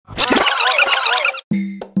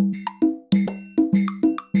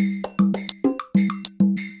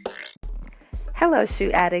Hello,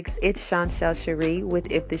 shoe addicts. It's Chantel Cherie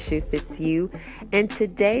with If the Shoe Fits You. And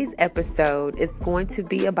today's episode is going to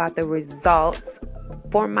be about the results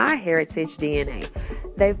for MyHeritage DNA.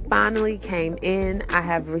 They finally came in. I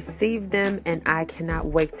have received them and I cannot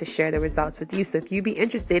wait to share the results with you. So if you be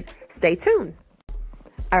interested, stay tuned.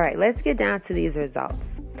 All right, let's get down to these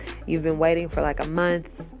results. You've been waiting for like a month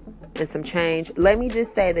and some change. Let me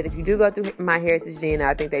just say that if you do go through MyHeritage DNA,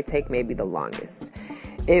 I think they take maybe the longest.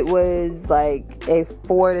 It was like a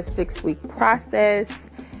 4 to 6 week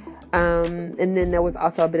process. And then there was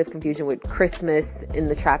also a bit of confusion with Christmas and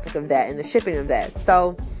the traffic of that and the shipping of that.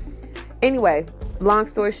 So anyway, long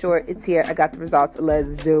story short, it's here. I got the results. Let's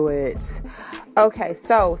do it. Okay,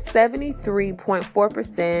 so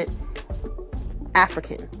 73.4%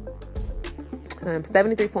 African.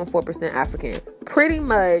 73.4% African. Pretty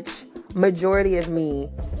much majority of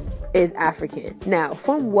me is African. Now,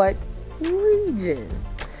 from what region?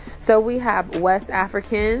 So we have West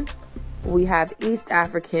African, we have East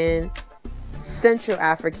African, Central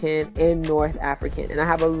African, and North African. And I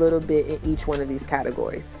have a little bit in each one of these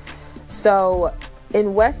categories. So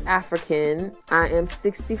in West African, I am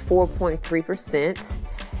 64.3%.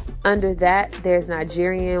 Under that, there's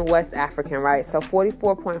Nigerian, West African, right? So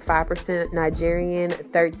 44.5% Nigerian,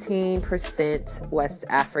 13% West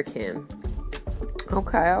African.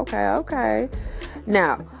 Okay.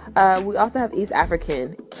 Now, we also have East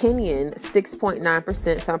African, Kenyan,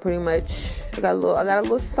 6.9%. So I'm pretty much, I got a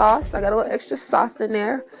little sauce. I got a little extra sauce in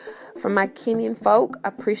there from my Kenyan folk. I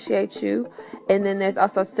appreciate you. And then there's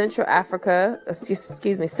also Central African,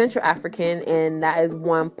 and that is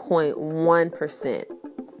 1.1%.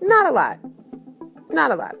 Not a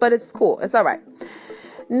lot, but it's cool. It's all right.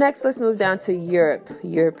 Next, let's move down to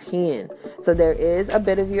European. So there is a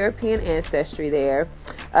bit of European ancestry there,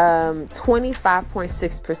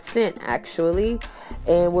 25.6% actually,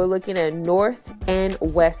 and we're looking at North and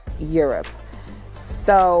West Europe.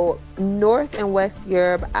 So North and West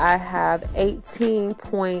Europe, I have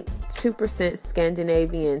 18.2%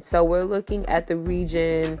 Scandinavian. So we're looking at the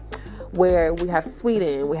region where we have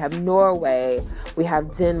Sweden, we have Norway, we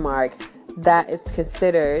have Denmark. That is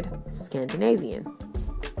considered Scandinavian.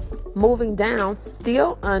 Moving down,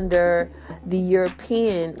 still under the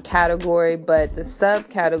European category, but the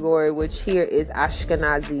subcategory, which here is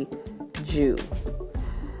Ashkenazi Jew.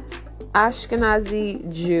 Ashkenazi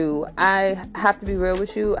Jew. I have to be real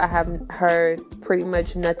with you. I haven't heard pretty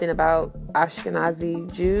much nothing about Ashkenazi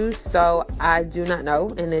Jews, so I do not know,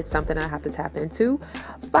 and it's something I have to tap into.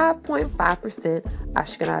 5.5%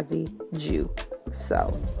 Ashkenazi Jew.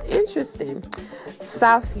 So, interesting.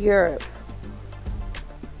 South Europe.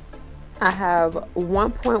 I have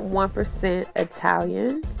 1.1%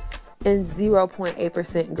 Italian and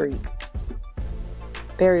 0.8% Greek.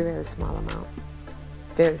 Very, very small amount.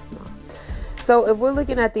 Very small. So if we're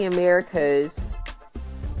looking at the Americas,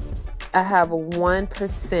 I have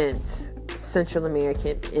 1% Central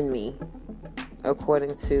American in me,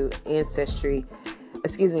 according to MyHeritage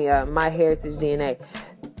DNA.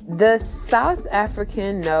 The South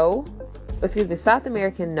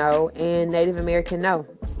American, no, and Native American, no.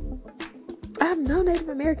 I have no Native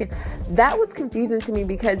American. That was confusing to me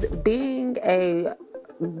because being a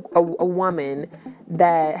woman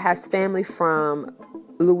that has family from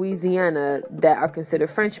Louisiana that are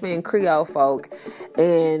considered Frenchmen, Creole folk,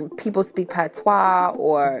 and people speak patois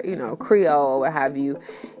or, Creole or what have you,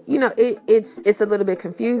 it's a little bit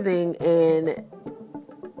confusing, and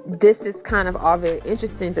this is kind of all very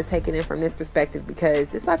interesting to take it in from this perspective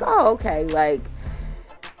because it's like, oh, okay, like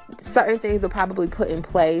certain things were probably put in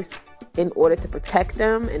place in order to protect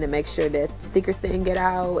them and to make sure that secrets didn't get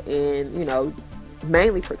out and,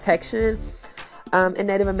 mainly protection. And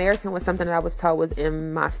Native American was something that I was told was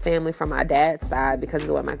in my family from my dad's side because of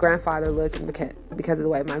the way my grandfather looked and because of the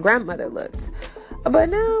way my grandmother looked. But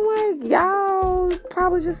now I'm like, y'all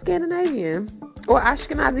probably just Scandinavian or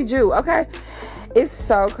Ashkenazi Jew. Okay. It's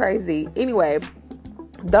so crazy. Anyway,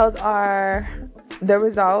 those are the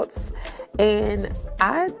results. And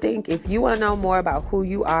I think if you want to know more about who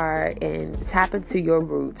you are and tap into your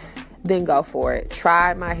roots, then go for it.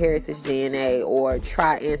 Try MyHeritage DNA or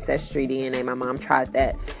try Ancestry DNA. My mom tried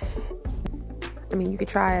that. I mean, you could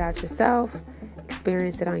try it out yourself,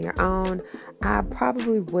 experience it on your own. I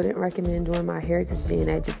probably wouldn't recommend doing MyHeritage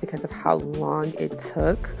DNA just because of how long it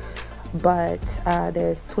took. But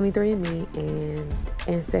there's 23andMe and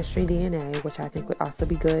Ancestry DNA, which I think would also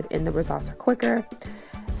be good, and the results are quicker.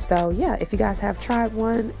 So yeah, if you guys have tried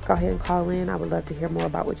one, go ahead and call in. I would love to hear more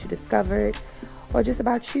about what you discovered or just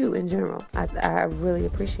about you in general. I really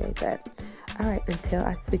appreciate that. All right, until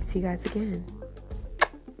I speak to you guys again.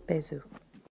 Bisous.